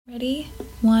Ready?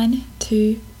 1,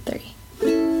 2, 3.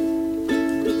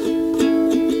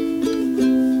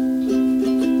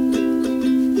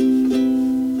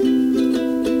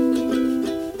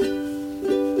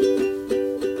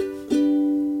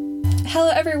 Hello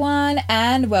everyone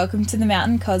and welcome to the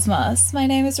Mountain Cosmos. My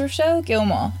name is Rochelle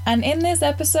Gilmore and in this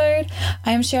episode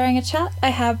I am sharing a chat I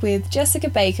had with Jessica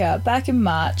Baker back in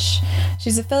March.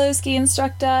 She's a fellow ski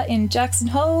instructor in Jackson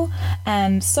Hole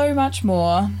and so much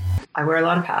more. I wear a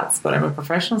lot of hats, but I'm a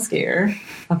professional skier,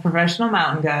 a professional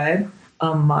mountain guide,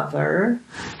 a mother,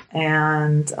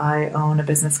 and I own a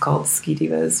business called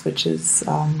SkiDivas, which is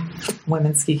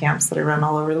women's ski camps that I run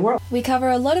all over the world. We cover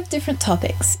a lot of different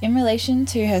topics in relation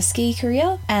to her ski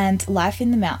career and life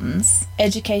in the mountains,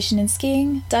 education in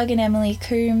skiing, Doug and Emily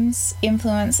Coombs'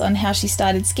 influence on how she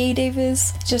started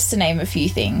SkiDivas, just to name a few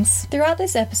things. Throughout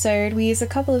this episode, we use a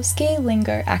couple of ski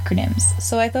lingo acronyms,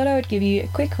 so I thought I would give you a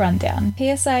quick rundown.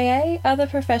 PSIA are the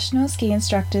Professional Ski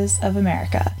Instructors of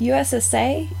America.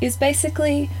 USSA is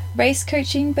basically race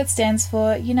coaching but stands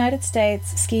for United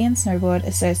States Ski and Snowboard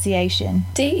Association.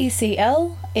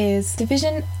 DECL is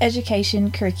Division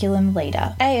Education Curriculum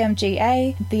Leader.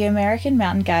 AMGA, the American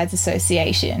Mountain Guides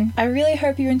Association. I really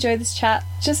hope you enjoyed this chat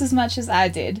just as much as I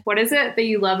did. What is it that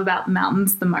you love about the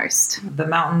mountains the most? The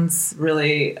mountains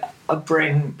really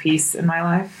bring peace in my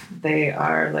life. They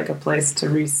are like a place to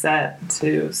reset,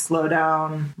 to slow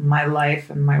down my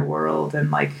life and my world and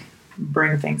like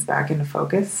bring things back into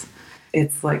focus.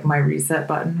 It's like my reset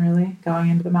button, really, going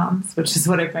into the mountains, which is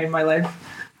what I've made my life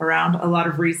around, a lot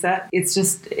of reset. It's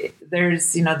just,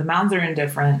 there's, the mountains are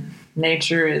indifferent.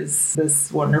 Nature is this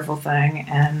wonderful thing.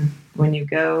 And when you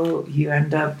go, you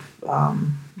end up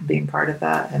being part of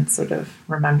that and sort of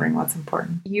remembering what's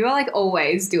important. You are like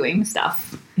always doing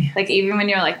stuff. Yeah. Like even when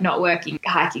you're like not working,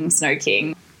 hiking,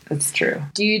 snow-king. That's true.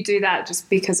 Do you do that just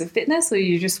because of fitness or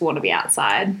you just want to be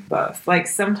outside? Both. Like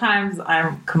sometimes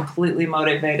I'm completely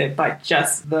motivated by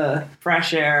just the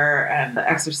fresh air and the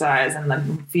exercise and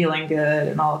the feeling good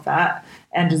and all of that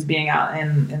and just being out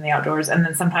in the outdoors. And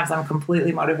then sometimes I'm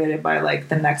completely motivated by like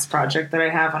the next project that I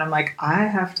have. And I'm like, I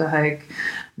have to hike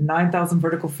 9,000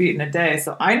 vertical feet in a day.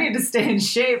 So I need to stay in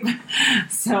shape.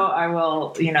 So I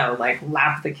will, like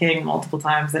lap the king multiple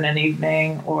times in an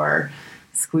evening or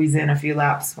squeeze in a few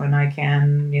laps when I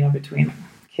can, between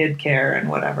kid care and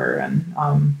whatever. And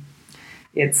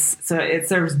it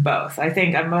serves both. I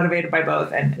think I'm motivated by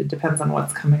both, and it depends on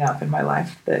what's coming up in my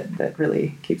life that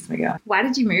really keeps me going. Why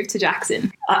did you move to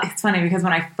Jackson? It's funny because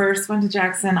when I first went to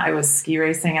Jackson, I was ski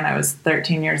racing and I was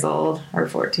 13 years old or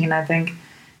 14, I think.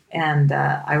 And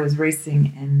I was racing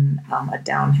in a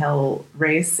downhill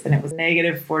race, and it was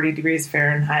negative 40 degrees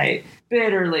Fahrenheit,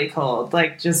 bitterly cold,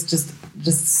 like just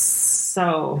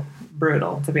so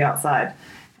brutal to be outside.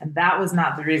 And that was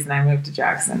not the reason I moved to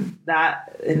Jackson.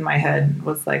 That in my head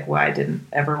was like why I didn't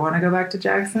ever want to go back to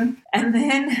Jackson. And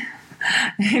then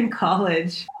in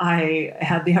college, I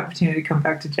had the opportunity to come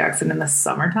back to Jackson in the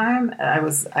summertime.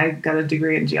 I got a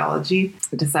degree in geology.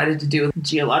 I decided to do a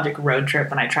geologic road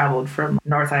trip, and I traveled from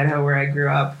North Idaho, where I grew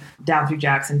up, down through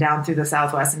Jackson, down through the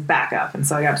Southwest, and back up. And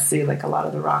so I got to see like a lot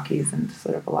of the Rockies and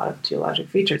sort of a lot of geologic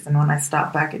features. And when I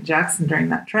stopped back at Jackson during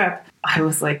that trip, I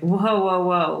was like,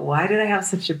 whoa. Why did I have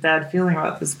such a bad feeling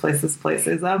about this place? This place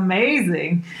is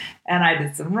amazing. And I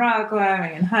did some rock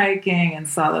climbing and hiking and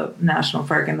saw the national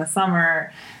park in the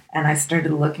summer. And I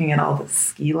started looking at all the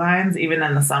ski lines, even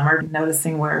in the summer,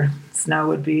 noticing where snow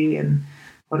would be and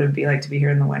what it would be like to be here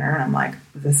in the winter. And I'm like,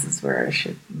 this is where I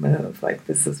should move. Like,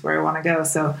 this is where I want to go.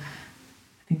 So I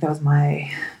think that was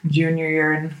my junior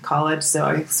year in college. So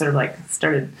I sort of like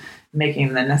started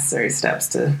making the necessary steps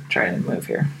to try and move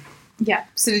here. Yeah.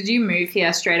 So did you move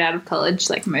here straight out of college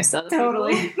like most other people?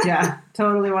 Yeah,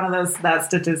 totally one of those, that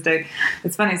statistic.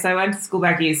 It's funny. So I went to school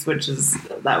back east,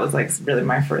 that was like really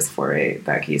my first foray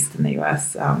back east in the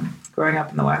U.S. Growing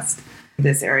up in the West,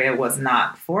 this area was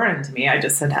not foreign to me. I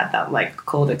just had that like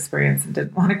cold experience and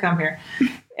didn't want to come here.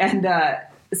 And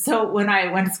so when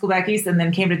I went to school back east and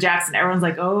then came to Jackson, everyone's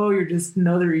like, oh, you're just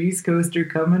another East Coaster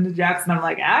coming to Jackson. I'm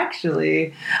like,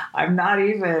 actually, I'm not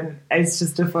even. It's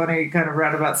just a funny kind of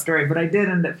roundabout story. But I did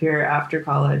end up here after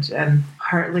college. And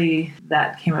partly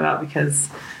that came about because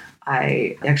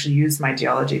I actually used my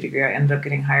geology degree. I ended up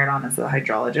getting hired on as a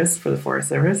hydrologist for the Forest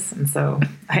Service. And so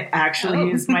I actually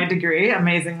used my degree,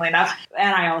 amazingly enough.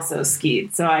 And I also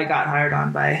skied. So I got hired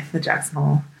on by the Jackson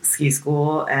Hole Ski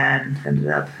School and ended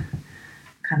up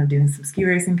kind of doing some ski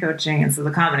racing coaching. And so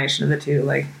the combination of the two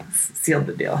like sealed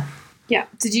the deal. Yeah.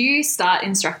 Did you start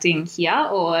instructing here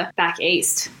or back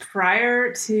east?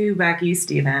 Prior to back east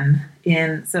even,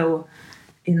 in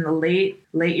the late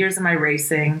years of my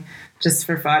racing, just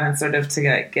for fun and sort of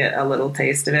to get a little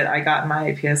taste of it. I got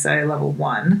my PSI level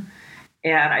 1.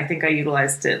 And I think I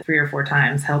utilized it 3 or 4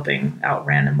 times, helping out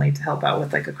randomly to help out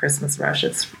with like a Christmas rush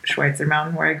at Schweitzer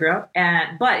Mountain where I grew up.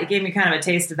 But it gave me kind of a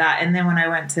taste of that. And then when I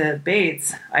went to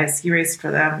Bates, I ski raced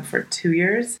for them for 2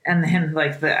 years. And then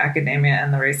like the academia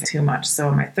and the racing too much. So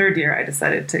in my 3rd year, I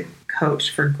decided to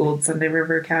coach for Gould Sunday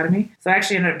River Academy. So I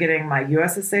actually ended up getting my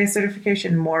USSA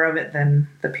certification, more of it than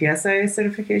the PSA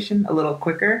certification, a little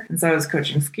quicker. And so I was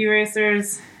coaching ski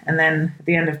racers. And then at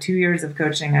the end of 2 years of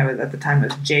coaching, I was at the time it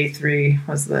was J3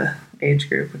 was the age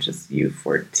group, which is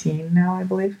U14 now, I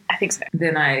believe. I think so.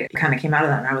 Then I kind of came out of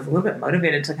that and I was a little bit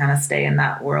motivated to kind of stay in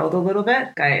that world a little bit.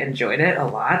 I enjoyed it a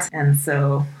lot. And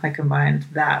so I combined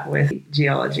that with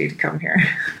geology to come here.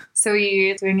 So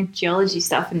you're doing geology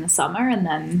stuff in the summer and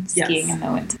then skiing Yes. in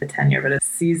the winter? The tenure, but a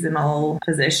seasonal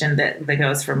position that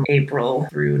goes from April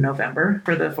through November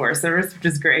for the Forest Service, which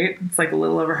is great. It's like a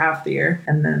little over half the year.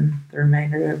 And then the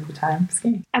remainder of the time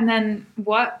skiing. And then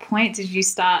what point did you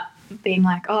start being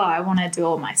like, oh, I want to do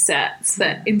all my certs,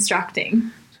 but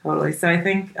instructing? Totally. So I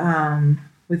think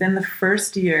within the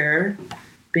first year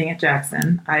being at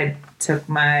Jackson, I took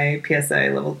my PSI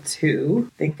level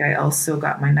 2. I think I also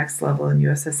got my next level in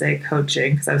USSA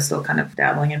coaching because I was still kind of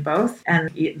dabbling in both. And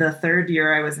the 3rd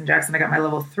year I was in Jackson, I got my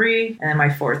level 3. And then my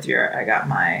 4th year, I got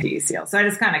my DECL. So I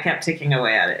just kind of kept ticking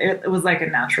away at it. It was like a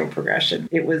natural progression.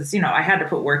 It was, I had to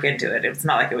put work into it. It's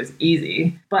not like it was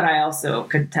easy, but I also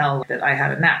could tell that I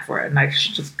had a knack for it and I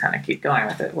should just kind of keep going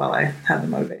with it while I had the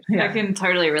motivation. I can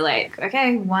totally relate.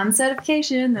 Okay, 1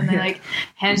 certification, and they like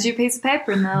hand you a piece of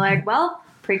paper and they're like, well,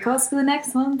 pre-course for the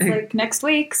next one. It's like next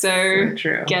week, so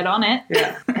true. Get on it.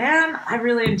 Yeah. And I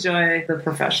really enjoy the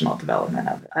professional development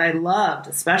of it. I loved,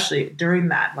 especially during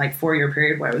that like 4-year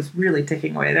period where I was really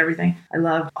ticking away at everything, I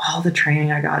loved all the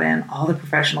training I got in, all the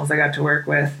professionals I got to work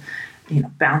with,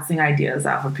 bouncing ideas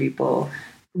off of people,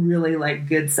 really like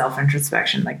good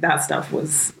self-introspection. Like that stuff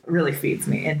really feeds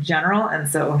me in general. And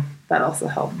so that also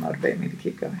helped motivate me to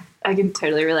keep going. I can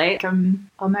totally relate.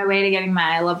 I'm on my way to getting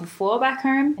my level 4 back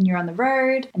home, and you're on the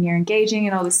road and you're engaging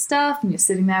in all this stuff and you're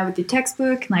sitting there with your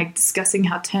textbook and like discussing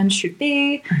how turns should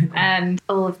be and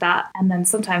all of that. And then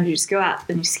sometimes you just go out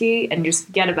and you ski and you just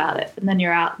forget about it. And then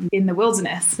you're out in the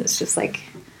wilderness. It's just like,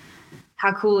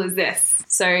 how cool is this?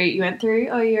 So you went through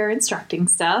your instructing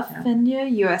stuff and your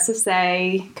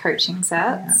USSA coaching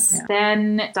sets.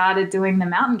 Then started doing the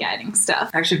mountain guiding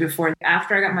stuff. Actually,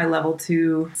 after I got my level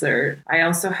 2 cert, I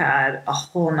also had a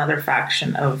whole nother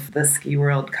faction of the ski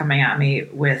world coming at me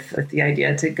with the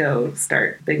idea to go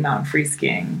start big mountain free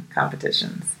skiing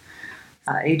competitions.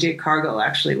 AJ Cargill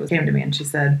actually came to me and she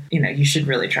said, you should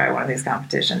really try one of these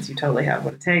competitions. You totally have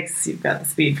what it takes. You've got the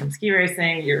speed from ski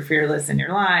racing. You're fearless in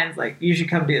your lines. Like, you should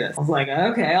come do this. I was like,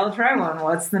 okay, I'll try one.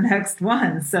 What's the next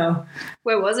one? So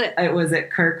where was it? It was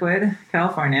at Kirkwood,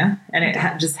 California. And it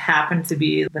just happened to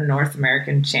be the North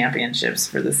American Championships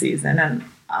for the season. And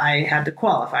I had to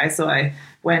qualify. So I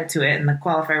went to it, and the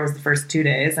qualifier was the first 2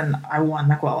 days, and I won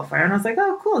the qualifier. And I was like,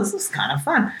 oh, cool, this was kind of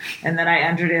fun. And then I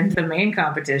entered into the main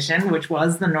competition, which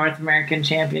was the North American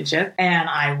Championship, and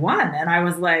I won. And I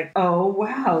was like, oh,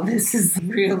 wow, this is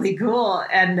really cool.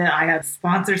 And then I had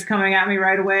sponsors coming at me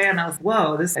right away, and I was,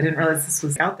 whoa, I didn't realize this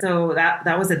was out there. So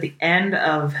that was at the end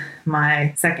of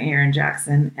my 2nd year in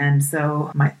Jackson. And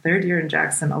so my 3rd year in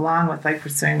Jackson, along with like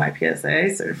pursuing my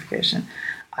PSA certification,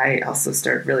 I also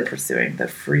started really pursuing the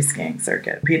free skiing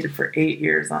circuit. Competed for 8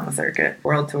 years on the circuit,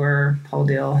 world tour, whole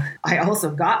deal. I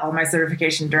also got all my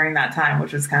certification during that time,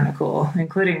 which was kind of cool,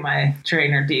 including my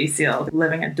trainer DECL,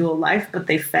 living a dual life, but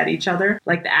they fed each other.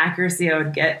 Like the accuracy I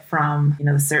would get from,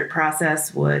 the cert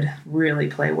process would really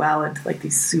play well into like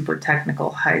these super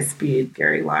technical, high speed,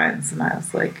 scary lines. And I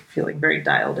was like feeling very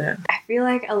dialed in. I feel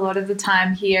like a lot of the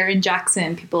time here in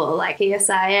Jackson, people are like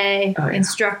PSIA,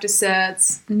 instructor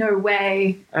certs, no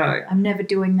way. Oh, yeah. I'm never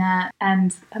doing that.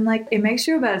 And I'm like, it makes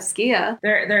you a better skier.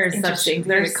 There's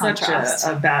such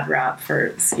a bad rap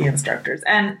for ski instructors,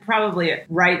 and probably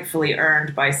rightfully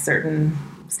earned by certain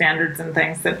standards and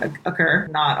things that occur.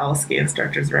 Not all ski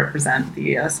instructors represent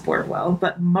the sport well,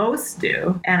 but most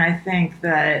do. And I think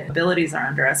that abilities are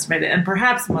underestimated, and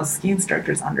perhaps most ski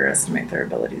instructors underestimate their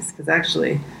abilities, because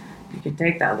actually you could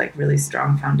take that like really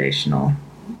strong foundational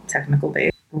technical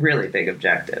base, really big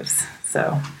objectives.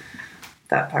 So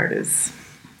that part is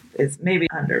maybe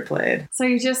underplayed. So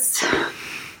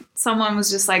someone was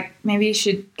just like, maybe you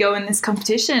should go in this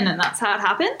competition, and that's how it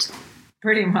happened?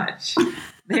 Pretty much.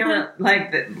 They were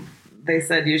like, they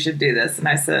said, you should do this. And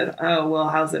I said, oh, well,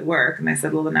 how's it work? And they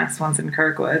said, well, the next one's in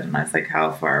Kirkwood. And I was like,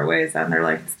 how far away is that? And they're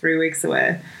like, it's 3 weeks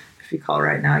away. If you call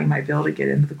right now, you might be able to get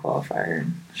into the qualifier.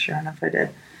 And sure enough, I did.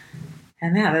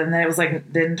 And yeah, then it was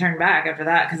like, didn't turn back after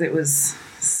that because it was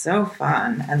so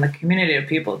fun. And the community of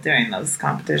people doing those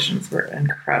competitions were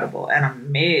incredible and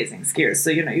amazing skiers.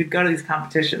 So, you'd go to these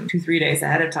competitions 2-3 days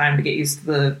ahead of time to get used to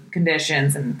the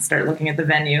conditions and start looking at the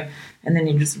venue. And then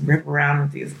you just rip around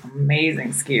with these amazing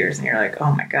skiers and you're like,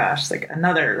 oh my gosh, like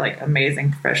another like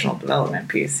amazing professional development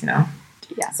piece,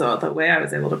 Yeah. So the way I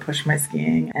was able to push my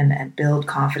skiing and build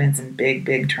confidence in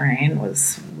big terrain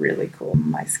was really cool.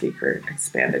 My ski career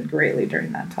expanded greatly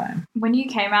during that time. When you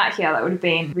came out here, that would have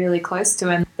been really close to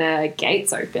when the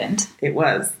gates opened. It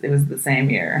was the same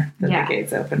year that Yeah. the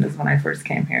gates opened as when I first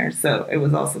came here. So it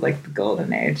was also like the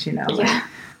golden age, Yeah. Like,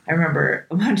 I remember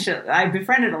I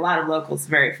befriended a lot of locals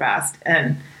very fast,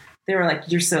 and they were like,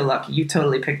 you're so lucky. You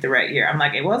totally picked the right year. I'm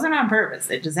like, it wasn't on purpose.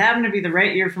 It just happened to be the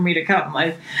right year for me to come.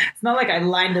 Like, it's not like I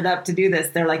lined it up to do this.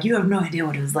 They're like, you have no idea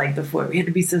what it was like before. We had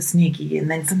to be so sneaky. And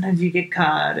then sometimes you get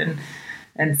caught.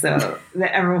 And so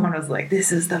everyone was like,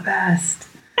 this is the best.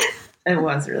 It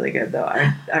was really good, though.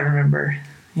 I remember,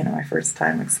 my first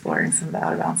time exploring some of the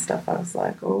out-of-bounds stuff. I was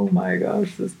like, oh my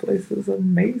gosh, this place is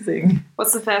amazing.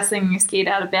 What's the first thing you skied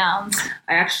out of bounds?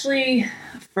 I actually,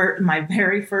 my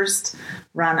very first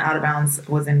run out of bounds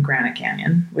was in Granite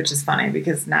Canyon, which is funny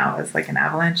because now as like an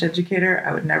Avalanche educator,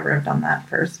 I would never have done that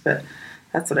first, but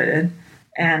that's what I did.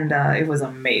 And it was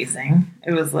amazing.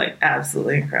 It was like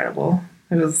absolutely incredible.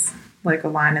 It was like a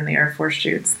line in the Air Force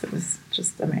chutes that was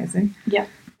just amazing. Yeah.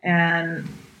 And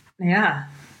yeah,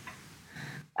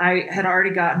 I had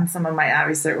already gotten some of my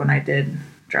Avi cert when I did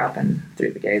drop in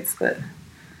through the gates, but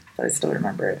I still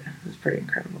remember it. It was pretty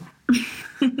incredible.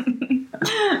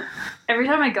 Every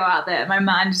time I go out there, my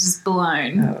mind is just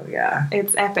blown. Oh, yeah.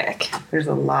 It's epic. There's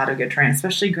a lot of good terrain,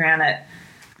 especially Granite,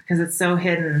 because it's so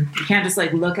hidden. You can't just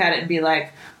like look at it and be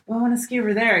like, well, I want to ski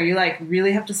over there. You like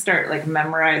really have to start like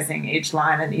memorizing each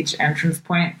line and each entrance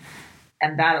point.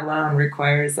 And that alone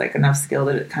requires like enough skill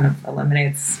that it kind of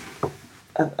eliminates,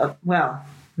 well,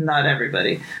 not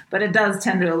everybody, but it does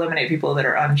tend to eliminate people that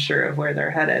are unsure of where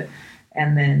they're headed.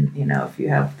 And then, if you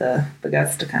have the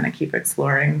guts to kind of keep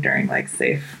exploring during like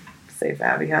safe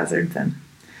Avi hazards, then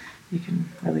you can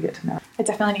really get to know. I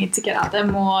definitely need to get out there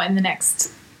more in the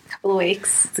next couple of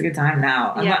weeks. It's a good time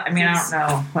now. Yeah, I don't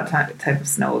know what type of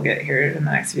snow we'll get here in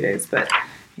the next few days, but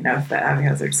if the Avi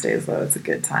hazard stays low, it's a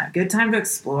good time. Good time to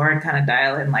explore and kind of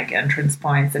dial in like entrance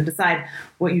points and decide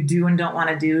what you do and don't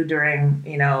want to do during,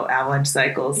 avalanche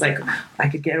cycles. Like, I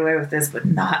could get away with this, but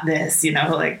not this,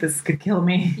 like this could kill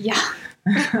me. Yeah.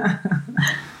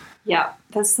 Yeah.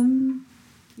 There's some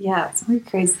really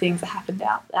crazy things that happened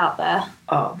out there.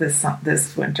 Oh,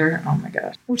 this winter. Oh my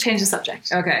gosh. We'll change the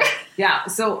subject. Okay. Yeah.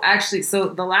 So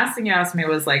the last thing you asked me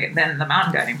was like, then the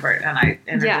mountain guiding part, and I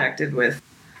interjected with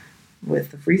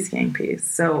the free skiing piece.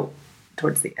 So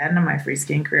towards the end of my free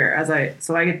skiing career,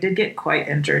 I did get quite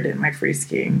injured in my free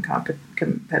skiing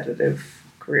competitive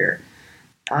career.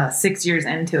 6 years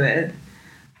into it,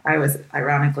 I was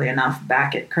ironically enough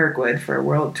back at Kirkwood for a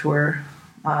world tour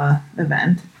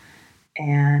event,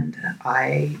 and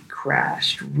I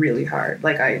crashed really hard.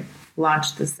 Like I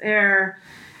launched this air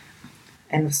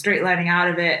and was straight lining out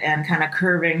of it and kind of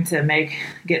curving to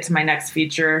get to my next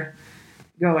feature,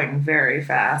 going very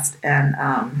fast, and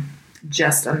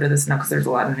just under the snow, because there's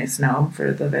a lot of new snow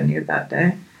for the venue that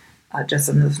day, just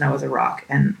under the snow was a rock,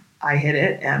 and I hit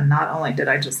it, and not only did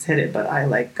I just hit it, but I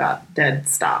like got dead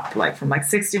stopped, like from like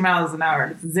 60 miles an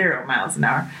hour to 0 miles an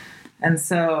hour. And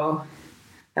so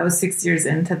that was 6 years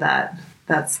into that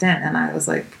stint, and I was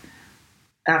like,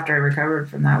 after I recovered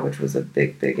from that, which was a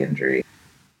big injury,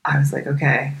 I was like,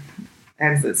 okay,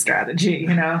 exit strategy,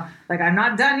 like I'm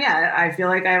not done yet. I feel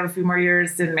like I have a few more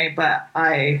years in me, but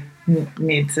I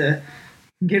need to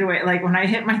get away. Like when I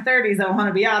hit my 30s, I want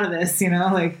to be out of this,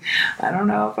 like I don't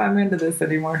know if I'm into this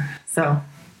anymore. So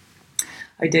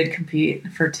I did compete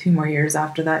for 2 more years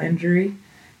after that injury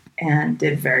and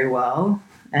did very well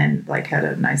and like had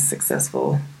a nice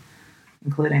successful,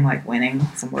 including like winning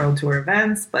some world tour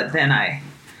events. But then I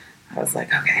was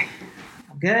like, okay,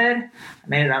 I'm good. I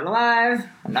made it out alive.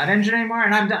 I'm not injured anymore,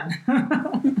 and I'm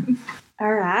done.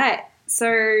 All right.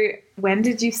 So when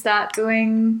did you start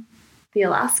doing the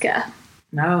Alaska?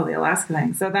 No, the Alaska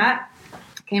thing. So that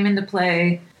came into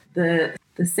play the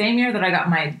same year that I got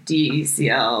my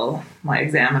DECL, my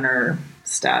examiner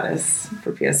status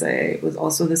for PSA. It was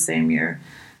also the same year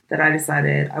that I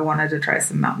decided I wanted to try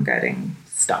some mountain guiding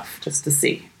stuff just to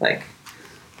see, like,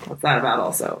 what's that about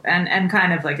also? And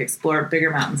kind of like explore bigger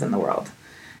mountains in the world.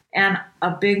 And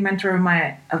a big mentor of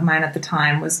mine at the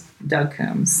time was Doug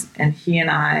Coombs, and he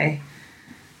and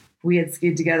we had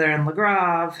skied together in La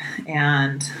Grave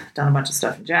and done a bunch of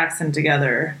stuff in Jackson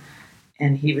together.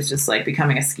 And he was just like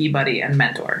becoming a ski buddy and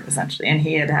mentor essentially. And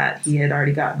he had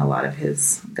already gotten a lot of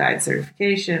his guide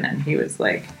certification, and he was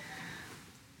like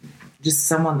just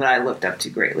someone that I looked up to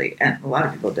greatly, and a lot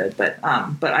of people did. But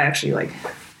I actually like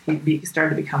he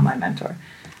started to become my mentor.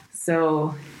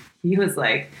 So he was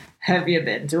like, "Have you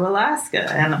been to Alaska?"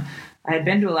 And I had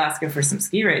been to Alaska for some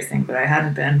ski racing, but I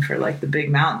hadn't been for like the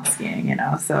big mountain skiing, you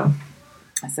know. So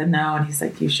I said no, and he's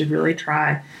like, "You should really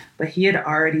try." But he had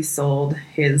already sold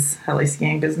his heli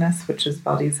skiing business, which is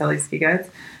Valdez Heli Ski Guides.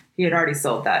 He had already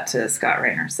sold that to Scott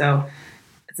Rayner. So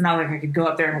it's not like I could go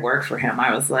up there and work for him.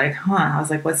 I was like,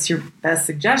 what's your best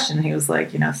suggestion? And he was like,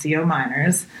 Theo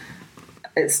Miners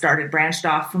branched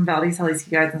off from Valdez Heli Ski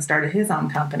Guides and started his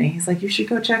own company. He's like, you should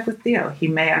go check with Theo. He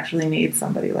may actually need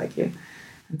somebody like you.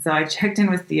 And so I checked in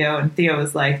with Theo, and Theo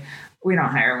was like, we don't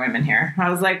hire women here.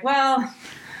 I was like, well,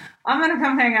 I'm going to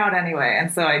come hang out anyway.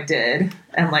 And so I did,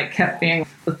 and like kept being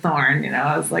the thorn,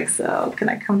 I was like, so can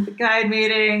I come to guide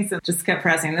meetings? And just kept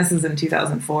pressing. This is in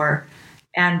 2004.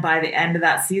 And by the end of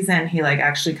that season, he like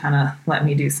actually kind of let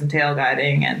me do some tail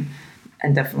guiding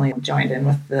and definitely joined in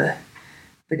with the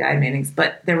guide meetings.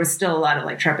 But there was still a lot of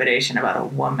like trepidation about a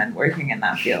woman working in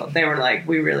that field. They were like,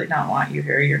 we really don't want you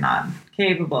here. You're not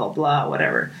capable, blah,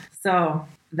 whatever. So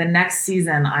the next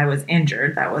season I was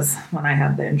injured. That was when I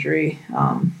had the injury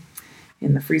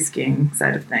in the free skiing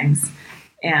side of things.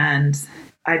 And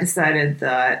I decided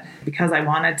that because I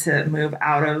wanted to move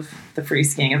out of the free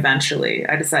skiing eventually,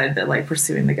 I decided that like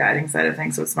pursuing the guiding side of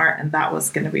things was smart, and that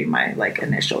was going to be my like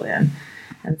initial in.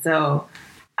 And so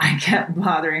I kept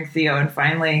bothering Theo, and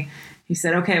finally he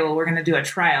said, okay, well, we're going to do a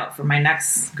tryout for my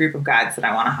next group of guides that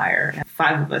I want to hire. And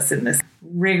 5 of us in this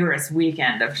rigorous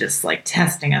weekend of just like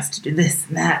testing us to do this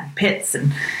and that, and pits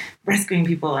and rescuing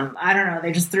people. And I don't know,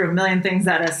 they just threw a million things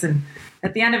at us. And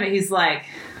at the end of it, he's like,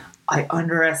 I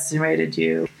underestimated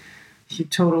you. You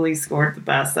totally scored the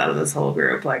best out of this whole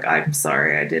group. Like, I'm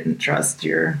sorry, I didn't trust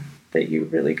that you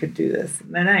really could do this.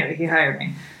 And then anyway, he hired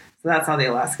me. So that's how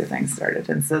the Alaska thing started.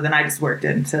 And so then I just worked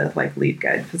into like lead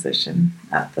guide position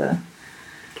at the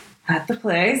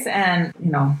place. And,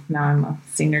 now I'm a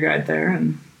senior guide there,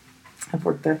 and I've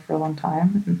worked there for a long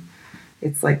time. And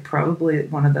it's like probably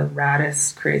one of the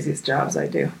raddest, craziest jobs I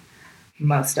do.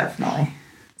 Most definitely.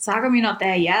 So how come you're not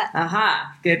there yet?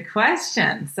 Aha, good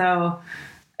question. So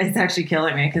it's actually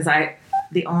killing me because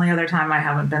the only other time I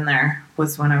haven't been there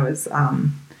was when I was,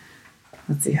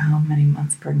 let's see, how many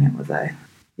months pregnant was I?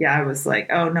 Yeah, I was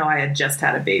like, oh no, I had just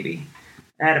had a baby.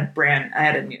 I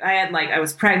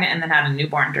was pregnant and then had a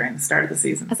newborn during the start of the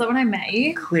season. Is that when I met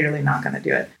you? Clearly not going to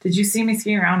do it. Did you see me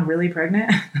skiing around really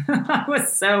pregnant? I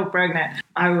was so pregnant.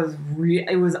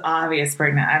 It was obvious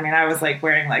pregnant. I mean, I was like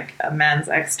wearing like a men's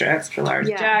extra large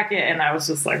jacket, and I was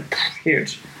just like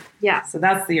huge. Yeah. So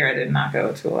that's the year I did not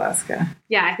go to Alaska.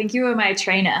 Yeah, I think you were my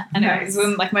trainer. And it was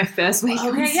when like my first week.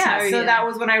 Okay, yeah. So that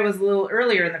was when I was a little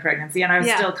earlier in the pregnancy, and I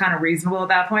was still kind of reasonable at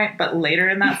that point. But later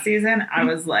in that season, I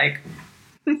was like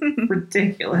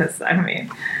ridiculous. I mean,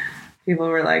 people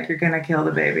were like, you're going to kill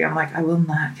the baby. I'm like, I will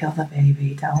not kill the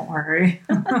baby. Don't worry.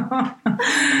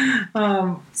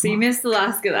 So you missed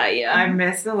Alaska that year. I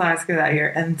missed Alaska that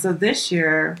year. And so this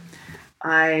year,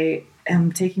 I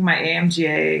am taking my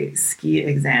AMGA ski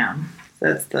exam.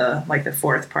 So that's the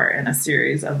fourth part in a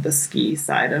series of the ski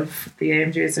side of the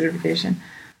AMGA certification.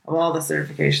 Of all the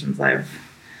certifications I've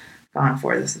gone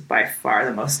for, this is by far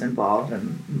the most involved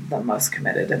and the most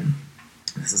committed. And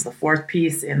this is the 4th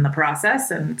piece in the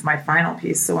process, and it's my final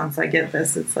piece. So once I get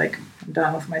this, it's like I'm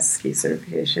done with my ski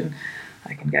certification.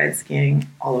 I can guide skiing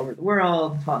all over the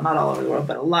world. Well, not all over the world,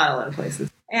 but a lot of places.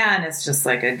 And it's just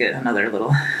like another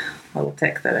little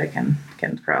tick that I can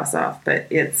cross off. But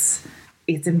it's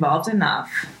involved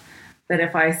enough that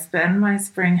if I spend my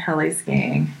spring heli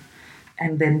skiing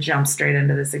and then jump straight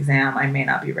into this exam, I may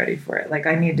not be ready for it. Like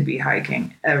I need to be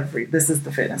hiking this is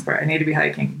the fitness part. I need to be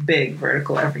hiking big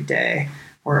vertical every day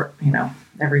or,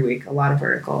 every week, a lot of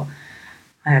vertical.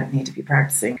 I need to be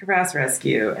practicing crevasse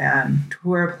rescue and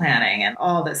tour planning and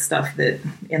all this stuff that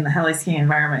in the heli skiing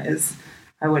environment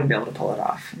I wouldn't be able to pull it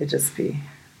off. It'd just be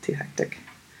too hectic.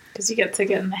 Because you get to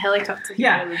get in the helicopter.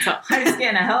 Yeah, to the top. I just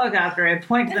get in a helicopter. I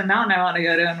point to the mountain I want to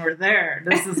go to, and we're there.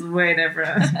 This is way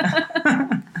different.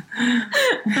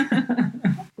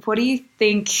 What do you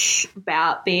think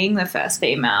about being the first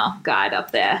female guide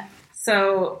up there?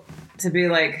 So to be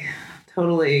like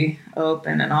totally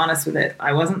open and honest with it,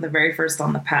 I wasn't the very first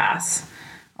on the pass,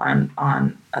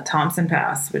 on a Thompson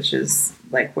Pass, which is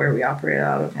like where we operate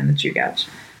out of in the Chugach.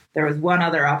 There was one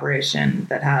other operation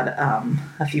that had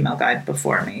a female guide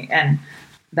before me, and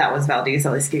that was Valdez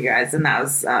Heli Ski Guides, and that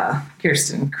was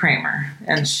Kirsten Kramer,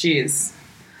 and she's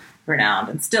renowned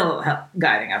and still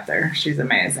guiding up there. She's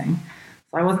amazing.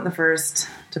 So I wasn't the first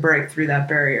to break through that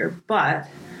barrier, but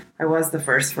I was the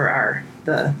first for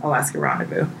the Alaska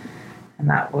Rendezvous. And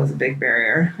that was a big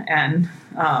barrier. And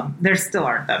there still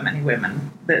aren't that many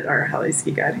women that are heli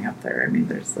ski guiding up there. I mean,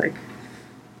 there's like,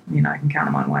 I can count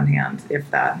them on one hand,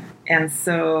 if that. And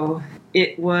so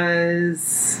it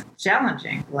was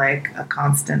challenging, like a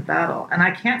constant battle. And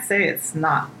I can't say it's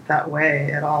not that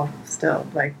way at all still.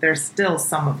 Like, there's still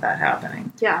some of that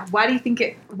happening. Yeah. Why do you think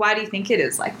it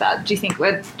is like that? Do you think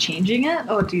we're changing it,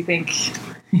 or do you think...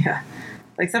 Yeah.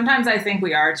 Like, sometimes I think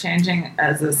we are changing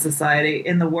as a society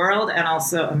in the world and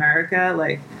also America.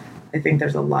 Like, I think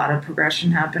there's a lot of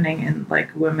progression happening in, like,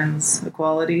 women's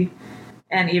equality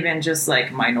and even just,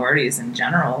 like, minorities in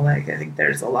general. Like, I think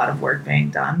there's a lot of work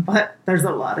being done, but there's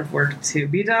a lot of work to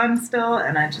be done still.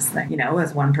 And I just think,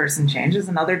 as one person changes,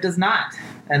 another does not.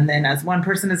 And then as one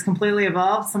person is completely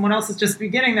evolved, someone else is just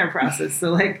beginning their process.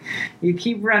 So, like, you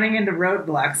keep running into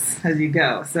roadblocks as you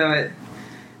go. So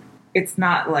it's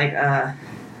not like a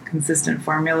consistent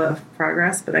formula of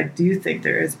progress, but I do think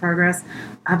there is progress.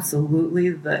 Absolutely,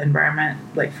 the environment,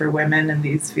 like, for women in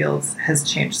these fields has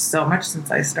changed so much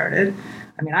since I started.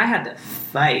 I mean, I had to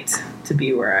fight to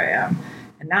be where I am.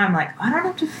 And now I'm like, I don't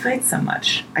have to fight so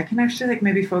much. I can actually, like,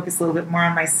 maybe focus a little bit more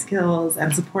on my skills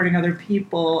and supporting other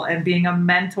people and being a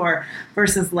mentor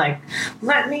versus, like,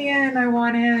 let me in, I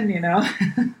want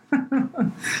in,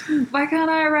 Why can't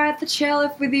I ride the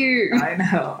chairlift with you? I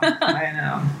know.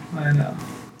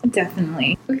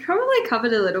 Definitely. We probably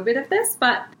covered a little bit of this,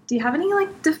 but do you have any,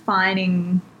 like,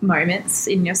 defining moments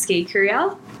in your ski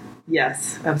career?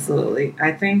 Yes, absolutely.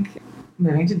 I think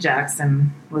moving to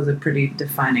Jackson was a pretty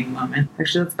defining moment.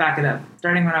 Actually, let's back it up.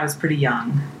 Starting when I was pretty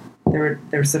young, there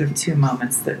were sort of two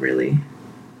moments that really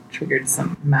triggered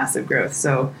some massive growth.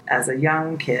 So as a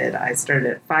young kid, I started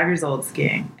at 5 years old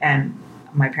skiing, and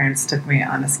my parents took me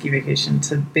on a ski vacation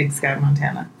to Big Sky,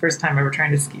 Montana. First time ever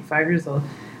trying to ski, 5 years old.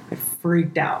 I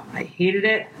freaked out. I hated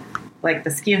it. Like,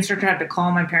 the ski instructor had to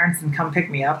call my parents and come pick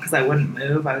me up because I wouldn't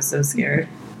move. I was so scared.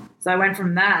 So I went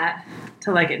from that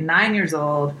to, like, at 9 years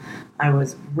old, I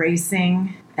was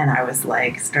racing and I was,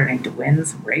 like, starting to win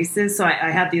some races. So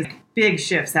I had these big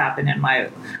shifts happen in my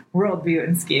worldview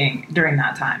in skiing during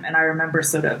that time. And I remember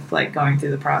sort of, like, going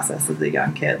through the process as a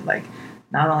young kid. Like,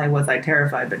 not only was I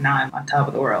terrified, but now I'm on top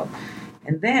of the world.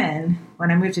 And then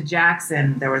when I moved to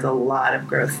Jackson, there was a lot of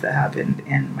growth that happened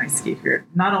in my ski career.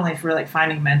 Not only for, like,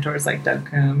 finding mentors like Doug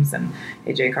Coombs and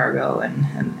AJ Cargill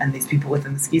and these people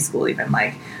within the ski school, even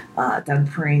like Doug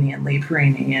Perini and Lee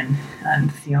Perini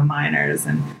and Theo Miners,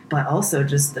 but also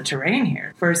just the terrain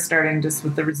here. First starting just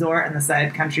with the resort and the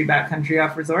side country, back country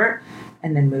off resort,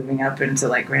 and then moving up into,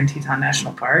 like, Grand Teton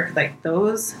National Park. Like,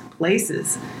 those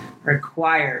places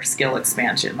require skill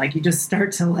expansion. Like, you just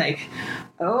start to, like,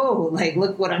 oh, like,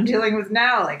 look what I'm dealing with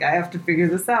now. Like, I have to figure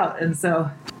this out. And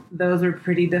so those were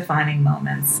pretty defining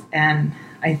moments. And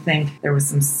I think there was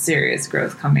some serious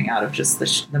growth coming out of just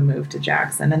the move to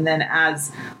Jackson. And then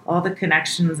as all the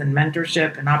connections and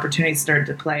mentorship and opportunities started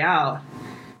to play out,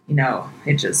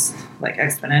 it just, like,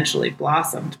 exponentially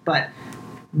blossomed. But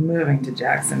moving to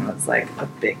Jackson was, like, a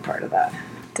big part of that.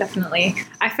 Definitely.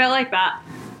 I felt like that.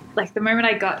 Like, the moment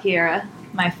I got here,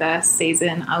 my first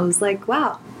season, I was like,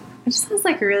 wow, it just has,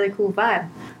 like, a really cool vibe.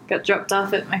 Got dropped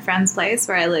off at my friend's place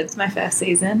where I lived my first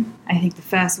season. I think the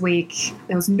first week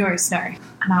there was no snow.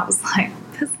 And I was like,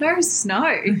 there's no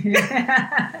snow.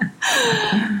 Yeah.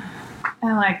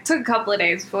 And, like, took a couple of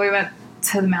days before we went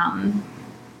to the mountain.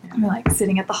 We were, like,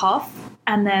 sitting at the Hoff.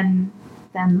 And then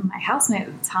my housemate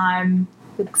at the time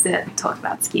would sit and talk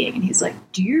about skiing. And he's like,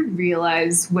 do you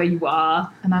realize where you are?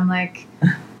 And I'm like,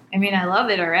 I mean, I love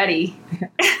it already,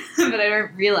 but I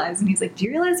don't realize. And he's like, do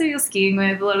you realize who you're skiing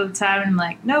with a lot of the time? And I'm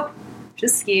like, nope,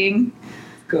 just skiing.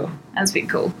 Cool. That's been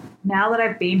cool. Now that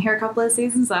I've been here a couple of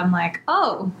seasons, I'm like,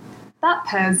 oh, that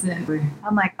person.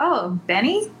 I'm like, oh,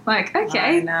 Benny? Like,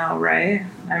 okay. I know, right?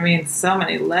 I mean, so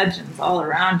many legends all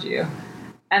around you.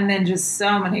 And then just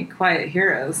so many quiet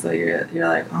heroes. So you're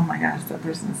like, oh my gosh, that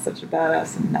person is such a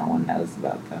badass and no one knows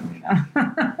about them,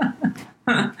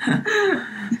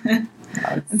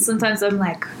 And sometimes I'm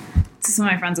like, some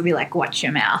of my friends will be like, watch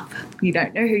your mouth. You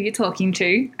don't know who you're talking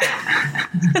to.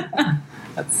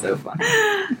 That's so funny.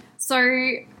 So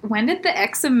when did the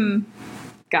Exum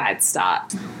guide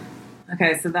start?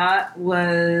 Okay, so that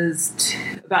was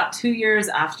about 2 years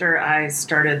after I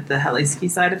started the heli ski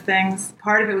side of things.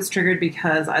 Part of it was triggered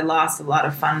because I lost a lot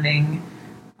of funding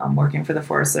working for the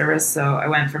Forest Service. So I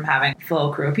went from having a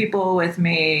full crew of people with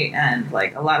me and,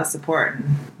 like, a lot of support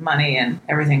and money, and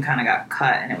everything kind of got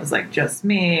cut, and it was, like, just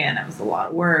me, and it was a lot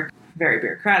of work, very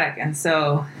bureaucratic. And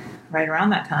so right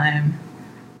around that time,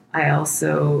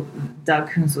 Doug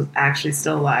Coombs was actually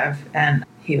still alive, and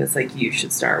he was like, you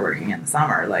should start working in the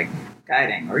summer, like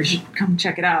guiding, or you should come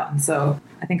check it out. And so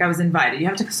I think I was invited. You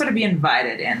have to sort of be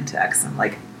invited into XM.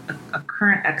 Like a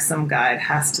current XM guide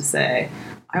has to say,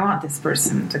 I want this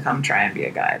person to come try and be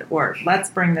a guide, or let's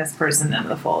bring this person into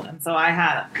the fold. And so I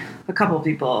had a couple of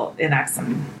people in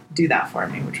XM do that for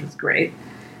me, which was great.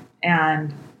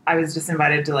 And I was just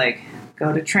invited to like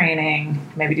go to training,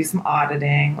 maybe do some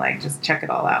auditing, like just check it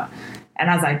all out. And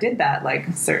as I did that,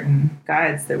 like certain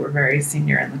guides that were very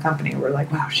senior in the company were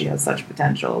like, wow, she has such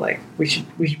potential. Like we should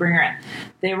bring her in.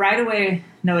 They right away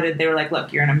noted, they were like,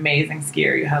 look, you're an amazing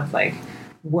skier. You have like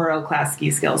world-class ski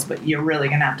skills, but you're really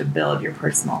going to have to build your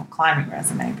personal climbing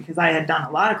resume, because I had done a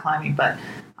lot of climbing, but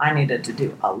I needed to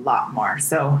do a lot more.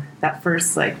 So that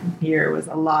first like year was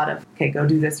a lot of, okay, go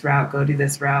do this route, go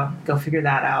figure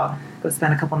that out, go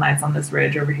spend a couple nights on this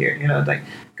ridge over here, like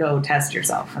go test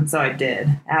yourself. And so I did.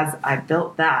 As I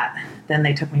built that, then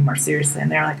they took me more seriously,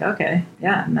 and they're like, okay,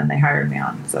 yeah. And then they hired me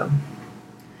on. So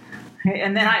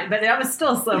and then but that was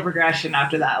still a slow progression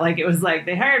after that. Like it was like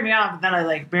they hired me on, but then I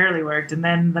like barely worked. And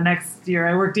then the next year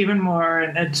I worked even more,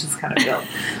 and it just kind of built.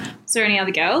 Is there any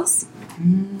other girls?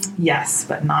 Yes,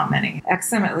 but not many.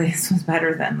 XM at least was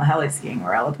better than the heli skiing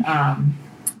world.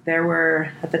 There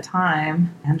were, at the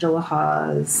time, Angela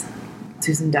Hawes,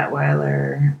 Susan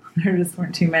Detweiler. There just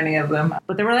weren't too many of them.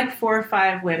 But there were like 4 or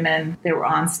 5 women that were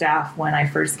on staff when I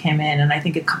first came in. And I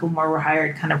think a couple more were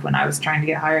hired kind of when I was trying to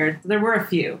get hired. So there were a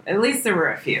few. At least there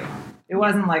were a few. It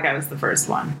wasn't like I was the first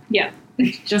one. Yeah.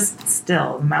 It's just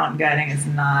still, mountain guiding is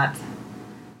not,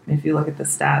 if you look at the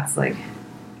stats, like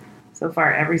so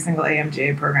far every single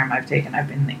AMGA program I've taken, I've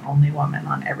been the only woman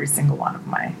on every single one of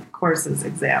my courses,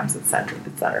 exams, et cetera,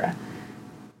 et cetera.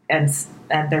 And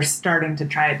they're starting to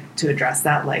try to address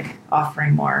that, like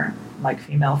offering more like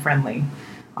female-friendly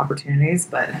opportunities,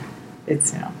 but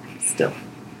it's, still,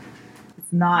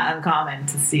 it's not uncommon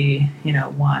to see,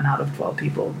 1 out of 12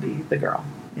 people be the girl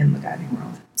in the guiding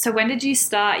world. So when did you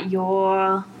start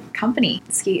your company?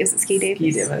 Is it SkiDivas?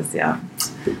 SkiDivas, yeah.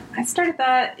 I started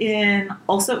that in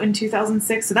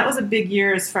 2006. So that was a big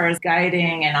year as far as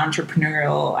guiding and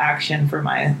entrepreneurial action for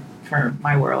my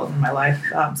world and my life.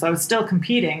 So I was still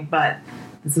competing, but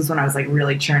this is when I was like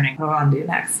really churning. What do I want to do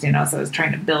next? So I was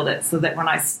trying to build it so that when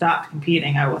I stopped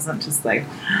competing, I wasn't just like,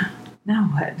 now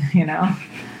what?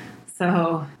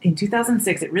 So in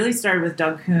 2006, it really started with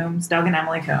Doug and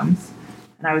Emily Coombs.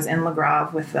 And I was in Le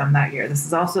Grave with them that year. This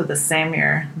is also the same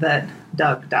year that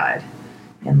Doug died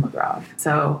in Le Grave.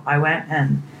 So I went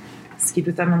and skied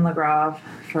with them in Le Grave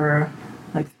for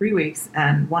like 3 weeks.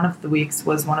 And one of the weeks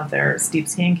was one of their steep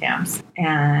skiing camps.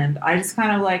 And I just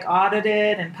kind of like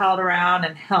audited and palled around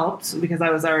and helped, because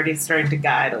I was already starting to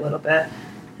guide a little bit,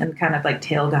 and kind of like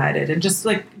tail guided and just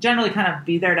like generally kind of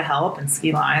be there to help and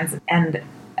ski lines. And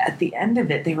at the end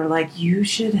of it, they were like, you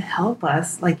should help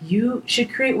us. Like, you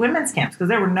should create women's camps, because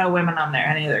there were no women on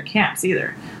any of their camps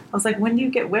either. I was like, when do you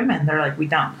get women? They're like, we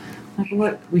don't. I'm like,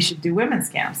 what? We should do women's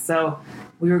camps. So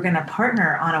we were going to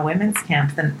partner on a women's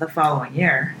camp the following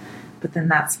year. But then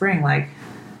that spring, like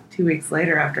 2 weeks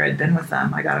later after I'd been with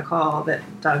them, I got a call that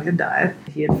Doug had died.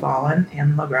 He had fallen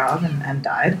in Le Grave and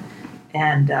died.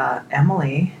 And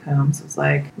Emily Coombs was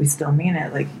like, we still mean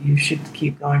it. Like, you should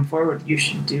keep going forward. You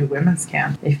should do women's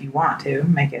camp if you want to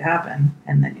make it happen.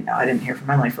 And then, I didn't hear from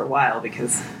Emily for a while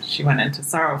because she went into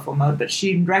sorrowful mode. But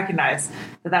she recognized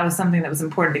that was something that was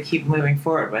important to keep moving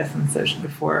forward with. And so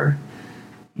before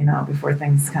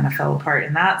things kind of fell apart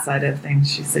in that side of things,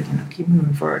 she said, keep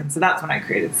moving forward. And so that's when I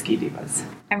created SkiDivas.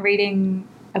 I'm reading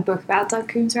a book about Doug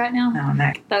Coombs right now. Oh,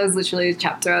 nice. That was literally the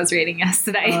chapter I was reading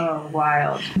yesterday. Oh,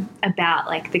 wild. About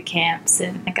like the camps,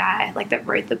 and the guy like that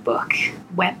wrote the book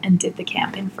went and did the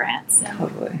camp in France. And,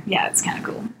 totally. Yeah, it's kind of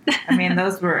cool. I mean,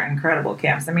 those were incredible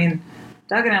camps. I mean,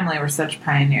 Doug and Emily were such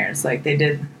pioneers. Like they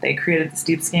created the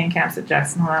steep skiing camps at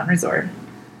Jackson Hole Mountain Resort.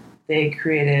 They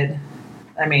created,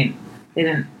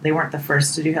 they weren't the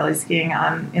first to do heli skiing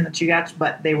in the Chugach,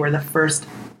 but they were the first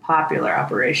popular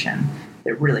operation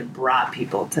that really brought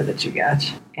people to the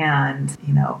Chugach. And,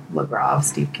 Le Grave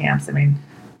steep camps. I mean,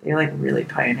 they like really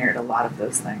pioneered a lot of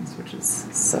those things, which is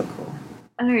so cool.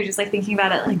 I don't know, just like thinking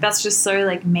about it, like that's just so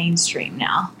like mainstream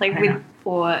now. Like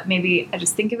or maybe I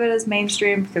just think of it as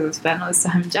mainstream because I've spent all this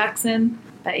time in Jackson.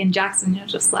 But in Jackson, you're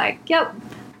just like, yep,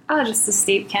 just a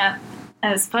steep camp.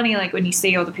 And it's funny, like, when you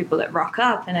see all the people that rock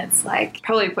up, and it's like,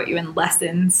 probably put you in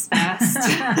lessons first.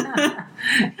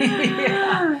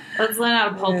 Yeah. Let's learn how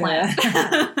to pole plant.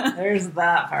 There's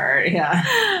that part,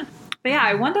 yeah. But yeah,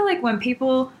 I wonder, like, when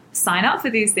people sign up for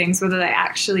these things, whether they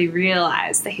actually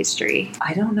realize the history.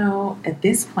 I don't know at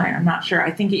this point. I'm not sure.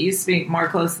 I think it used to be more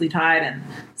closely tied, and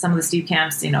some of the steep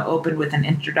camps, opened with an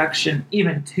introduction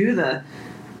even to the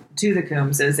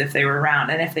Coombses if they were around.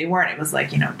 And if they weren't, it was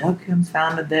like, Doug Coombs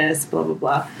founded this, blah, blah,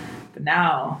 blah. But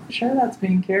now, I'm sure that's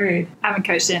being carried. I haven't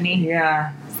coached any.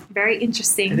 Yeah. Very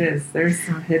interesting. It is. There's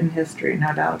some hidden history,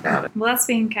 no doubt about it. Well, that's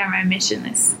been kind of my mission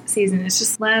this season, is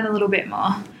just learn a little bit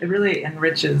more. It really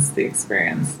enriches the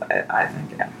experience, I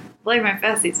think, yeah. Like my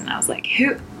first season, I was like,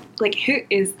 who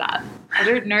is that? I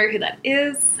don't know who that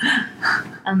is.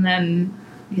 And then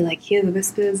you hear the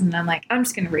whispers, and I'm like, I'm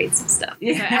just going to read some stuff.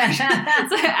 Yeah.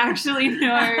 So I actually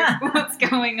know what's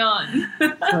going on.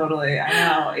 Totally. I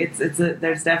know.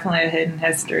 There's definitely a hidden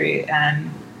history,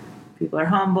 and people are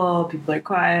humble, people are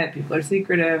quiet, people are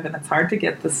secretive, and it's hard to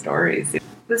get the stories.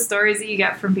 The stories that you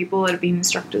get from people that have been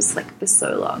instructors for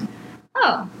so long.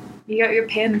 Oh, you got your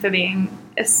pin for being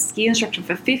a ski instructor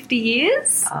for 50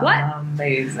 years? What?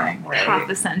 Amazing. Right? Half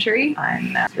a century. I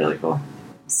know. It's really cool.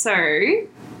 So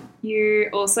you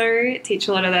also teach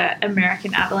a lot of the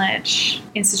American Avalanche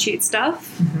Institute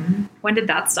stuff. Mm-hmm. When did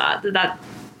that start? Did that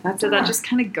just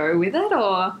kind of go with it,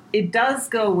 or? It does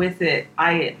go with it.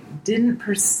 I didn't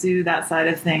pursue that side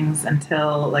of things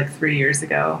until 3 years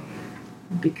ago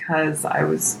because I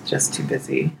was just too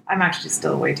busy. I'm actually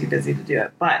still way too busy to do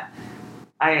it, but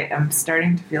I am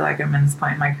starting to feel like I'm in this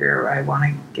point in my career where I want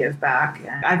to give back.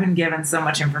 And I've been given so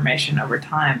much information over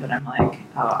time, but I'm like,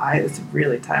 it's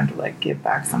really time to give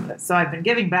back some of this. So I've been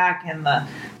giving back in the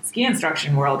ski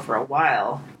instruction world for a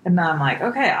while. And now I'm like,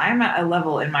 okay, I'm at a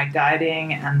level in my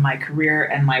guiding and my career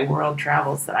and my world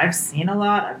travels that I've seen a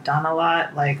lot, I've done a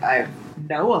lot, I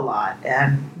know a lot,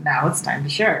 and now it's time to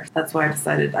share. That's why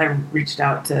I reached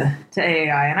out to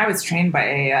AAI, and I was trained by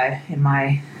AAI in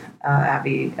my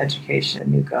Abbey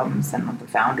Education, Newcombs, and the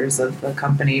founders of the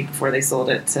company before they sold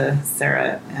it to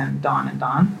Sarah and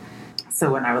Don.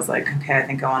 So when I was like, okay, I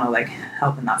think I want to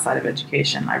help in that side of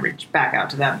education, I reached back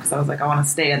out to them because I was like, I want to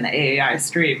stay in the AAI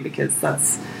stream because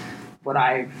that's what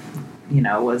I,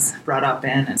 was brought up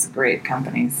in. It's a great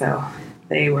company. So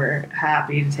they were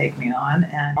happy to take me on,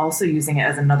 and also using it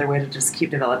as another way to just keep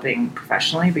developing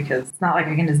professionally, because it's not like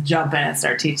I can just jump in and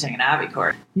start teaching an Abbey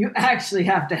course. You actually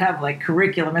have to have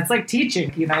curriculum. It's like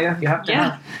teaching, you have to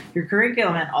have your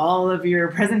curriculum and all of your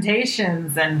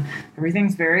presentations, and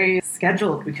everything's very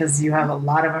scheduled because you have a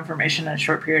lot of information in a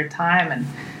short period of time. And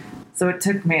so it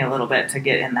took me a little bit to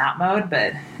get in that mode,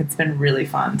 but it's been really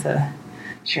fun to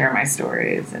share my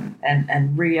stories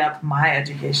and re-up my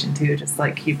education too, just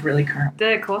keep really current.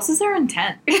 The courses are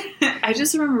intense. I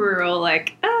just remember we were all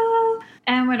like,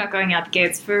 and we're not going out the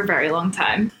gates for a very long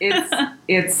time.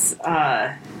 It's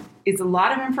a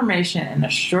lot of information in a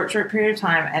short period of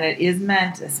time, and it is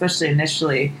meant, especially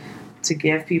initially, to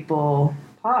give people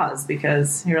pause,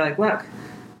 because you're like, look,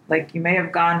 you may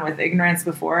have gone with ignorance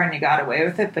before and you got away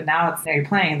with it, but now you're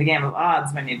playing the game of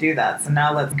odds when you do that. So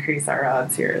now let's increase our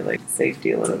odds here,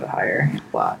 safety a little bit higher.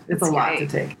 It's a lot to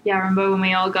take. Yeah, I remember when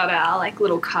we all got our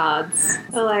little cards.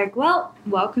 They're like, well,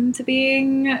 welcome to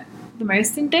being the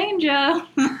most in danger.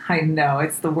 I know,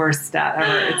 it's the worst stat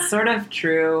ever. It's sort of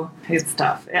true. It's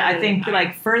tough. I think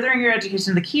furthering your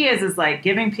education, the key is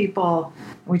giving people,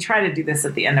 we try to do this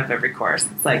at the end of every course.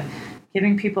 It's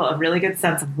giving people a really good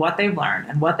sense of what they've learned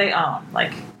and what they own.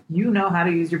 You know how to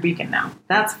use your beacon now.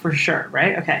 That's for sure,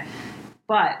 right? Okay.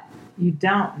 But you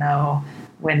don't know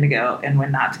when to go and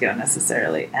when not to go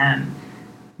necessarily. And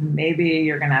maybe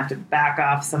you're going to have to back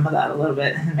off some of that a little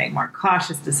bit and make more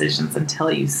cautious decisions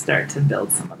until you start to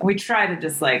build some of them. We try to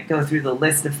just go through the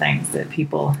list of things that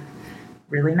people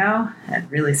really know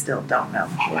and really still don't know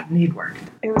or need work.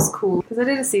 It was cool because I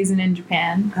did a season in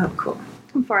Japan. Oh, cool.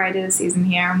 Before I did a season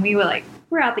here, and we were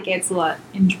we're out the gates a lot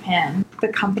in Japan. The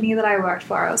company that I worked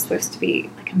for, I was supposed to be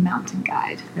a mountain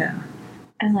guide. Yeah.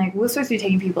 And we were supposed to be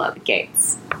taking people out the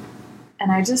gates.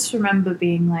 And I just remember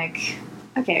being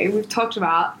okay, we've talked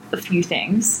about a few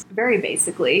things, very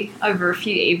basically, over a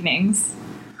few evenings.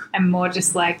 And more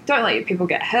just don't let your people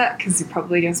get hurt because you're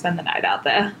probably going to spend the night out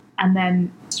there. And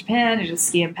then Japan, you just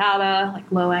ski and powder,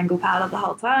 low angle powder the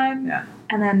whole time. Yeah.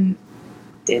 And then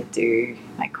did do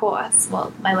my course,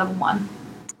 my level 1.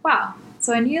 Wow.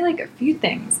 So I knew a few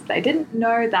things, but I didn't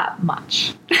know that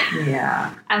much.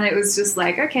 Yeah. And it was just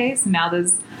okay, so now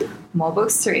there's more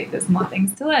books to read, there's more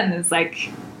things to learn. There's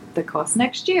the course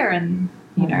next year, and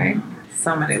you know.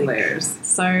 So many layers.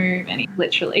 So many,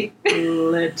 literally.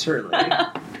 Literally.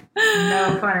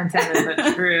 No pun intended,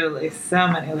 but truly, so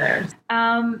many layers.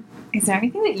 Is there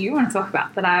anything that you want to talk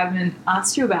about that I haven't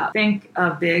asked you about? I think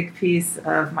a big piece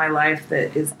of my life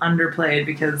that is underplayed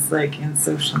because, like, in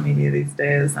social media these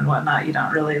days and whatnot, you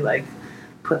don't really, like,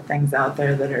 put things out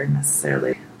there that are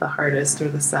necessarily the hardest or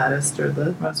the saddest or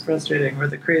the most frustrating or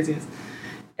the craziest.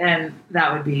 And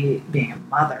that would be being a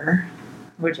mother,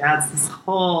 which adds this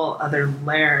whole other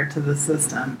layer to the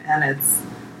system. And it's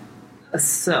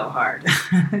so hard.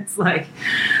 It's like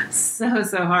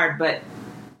so hard, but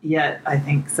yet I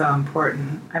think so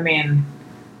important. I mean,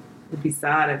 it'd be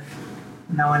sad if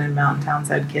no one in mountain towns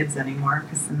had kids anymore,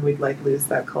 because then we'd like lose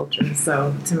that culture.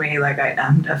 So to me, like, I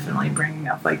am definitely bringing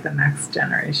up like the next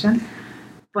generation,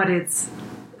 but it's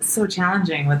so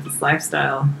challenging with this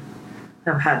lifestyle.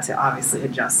 I've had to obviously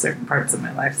adjust certain parts of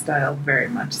my lifestyle, very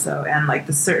much so, and like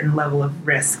the certain level of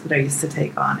risk that I used to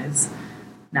take on is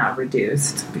now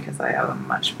reduced because I have a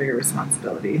much bigger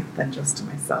responsibility than just to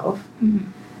myself.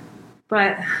 Mm-hmm.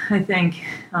 But I think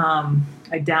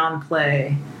I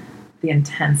downplay the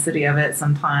intensity of it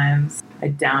sometimes. I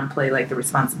downplay like the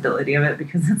responsibility of it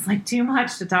because it's like too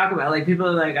much to talk about. Like, people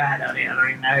are like, I don't even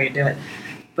know how you do it.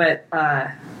 But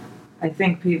I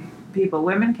think people,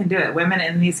 women can do it. Women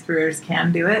in these careers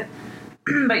can do it.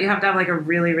 But you have to have like a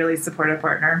really, really supportive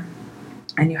partner.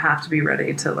 And you have to be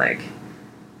ready to like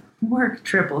work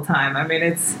triple time. I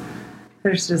mean,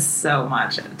 there's just so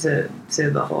much to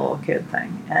the whole kid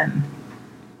thing. And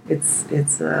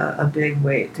it's a big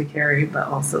weight to carry, but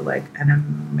also like an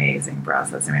amazing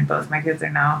process. I mean, both my kids are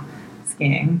now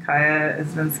skiing. Kaya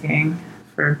has been skiing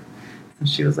since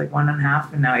she was like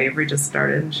 1.5, and now Avery just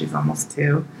started and she's almost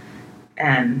 2.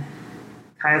 And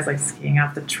Kaya's like skiing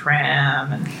off the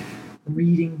tram and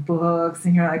reading books,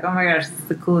 and you're like, oh my gosh, this is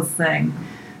the coolest thing.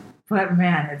 But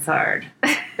man, it's hard.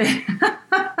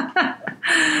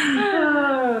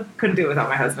 Couldn't do it without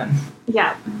my husband.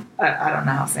 Yeah. I don't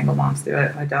know how single moms do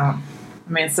it. I don't. I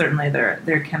mean, certainly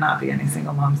there cannot be any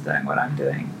single moms doing what I'm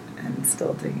doing and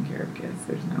still taking care of kids.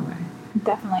 There's no way.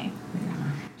 Definitely.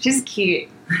 Yeah. She's cute.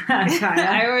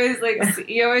 I always like,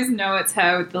 you always know it's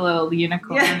her with the little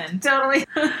unicorn. Yeah, and totally.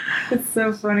 It's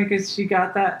so funny because she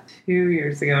got that 2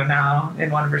 years ago now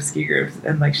in one of her ski groups,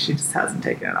 and like she just hasn't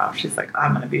taken it off. She's like,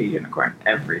 I'm gonna be a unicorn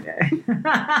every day.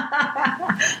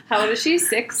 How old is she?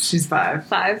 6? She's 5.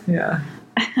 5. Yeah.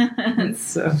 It's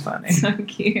so funny. So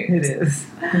cute. It is.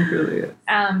 It really is.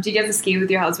 Do you get to ski with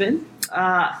your husband?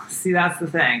 See, that's the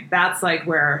thing. That's like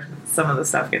where some of the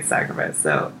stuff gets sacrificed.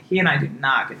 So he and I do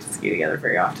not get to ski together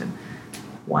very often.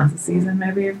 Once a season,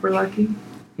 maybe, if we're lucky.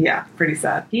 Yeah, pretty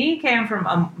sad. He came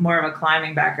from more of a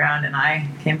climbing background, and I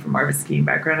came from more of a skiing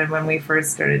background. And when we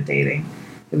first started dating,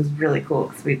 it was really cool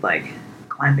because we'd like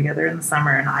climb together in the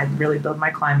summer, and I'd really build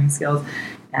my climbing skills,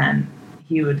 and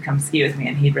he would come ski with me,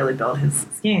 and he'd really build his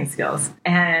skiing skills.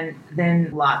 And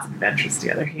then lots of adventures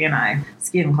together. He and I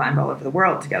skied and climbed all over the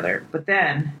world together. But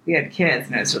then we had kids,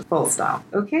 and it was just full stop.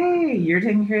 Okay, you're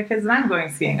taking care of kids, and I'm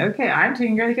going skiing. Okay, I'm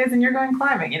taking care of the kids, and you're going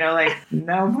climbing. You know, like,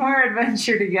 no more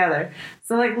adventure together.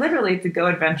 So, like, literally, to go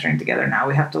adventuring together now,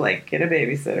 we have to, like, get a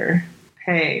babysitter,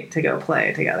 pay to go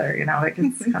play together. You know, like,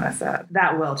 it's kind of sad.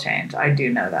 That will change. I do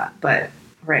know that. But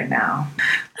right now,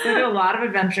 so I do a lot of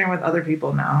adventuring with other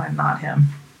people now and not him,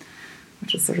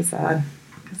 which is sort of sad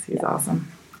because he's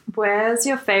awesome. Where's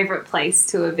your favorite place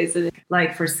to have visited?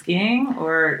 Like for skiing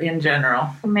or in general?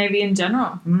 Or maybe in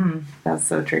general. That's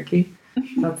so tricky.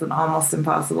 That's an almost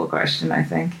impossible question, I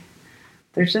think.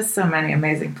 There's just so many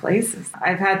amazing places.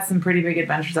 I've had some pretty big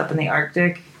adventures up in the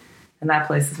Arctic, and that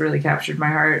place has really captured my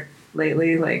heart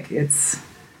lately. Like, it's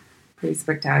pretty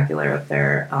spectacular up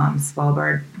there.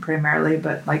 Svalbard primarily,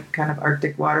 but like kind of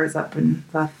Arctic waters up in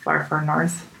the far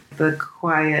north. The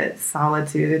quiet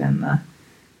solitude and the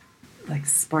like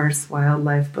sparse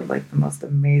wildlife, but like the most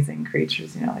amazing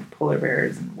creatures, you know, like polar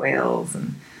bears and whales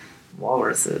and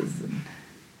walruses and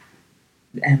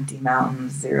empty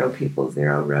mountains, 0 people,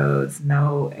 0 roads,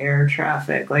 no air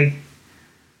traffic. Like,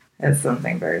 it's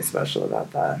something very special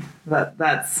about that.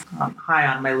 That's high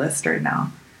on my list right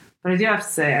now. But I do have to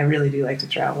say, I really do like to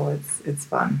travel. It's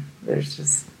fun. There's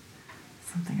just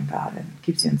something about it. It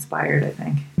keeps you inspired, I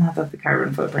think. Not that the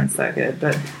carbon footprint's that good,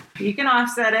 but you can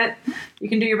offset it. You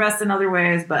can do your best in other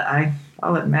ways, but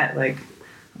I'll admit, like,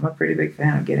 I'm a pretty big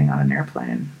fan of getting on an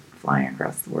airplane, flying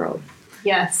across the world.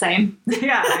 Yeah, same.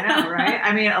 Yeah, I know, right?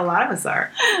 I mean, a lot of us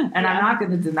are. And yeah. I'm not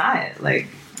going to deny it. Like,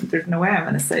 there's no way I'm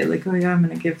going to say, like, oh, yeah, I'm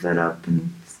going to give that up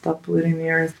and stop polluting the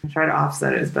earth and try to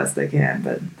offset it as best I can.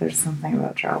 But there's something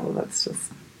about travel that's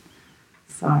just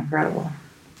so incredible.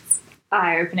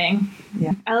 Eye-opening.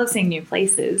 Yeah. I love seeing new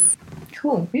places.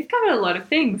 Cool. We've covered a lot of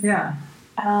things. Yeah.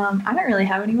 I don't really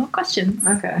have any more questions.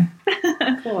 Okay.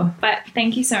 Cool. But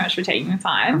thank you so much for taking the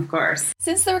time. Of course.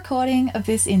 Since the recording of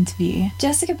this interview,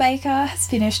 Jessica Baker has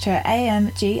finished her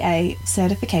AMGA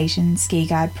certification ski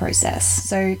guide process,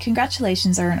 so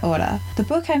congratulations are in order. The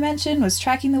book I mentioned was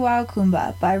Tracking the Wild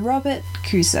Kumba by Robert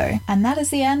Cuso, and that is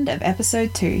the end of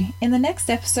episode 2. In the next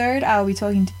episode, I will be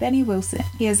talking to Benny Wilson.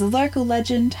 He is a local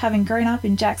legend, having grown up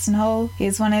in Jackson Hole. He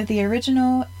is one of the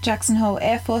original Jackson Hole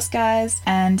Air Force guys,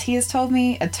 and he has told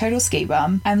me a total ski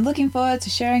bum. I'm looking forward to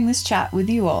sharing this chat with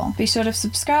you all. Be sure to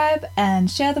subscribe and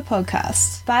share the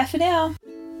podcast. Bye for now.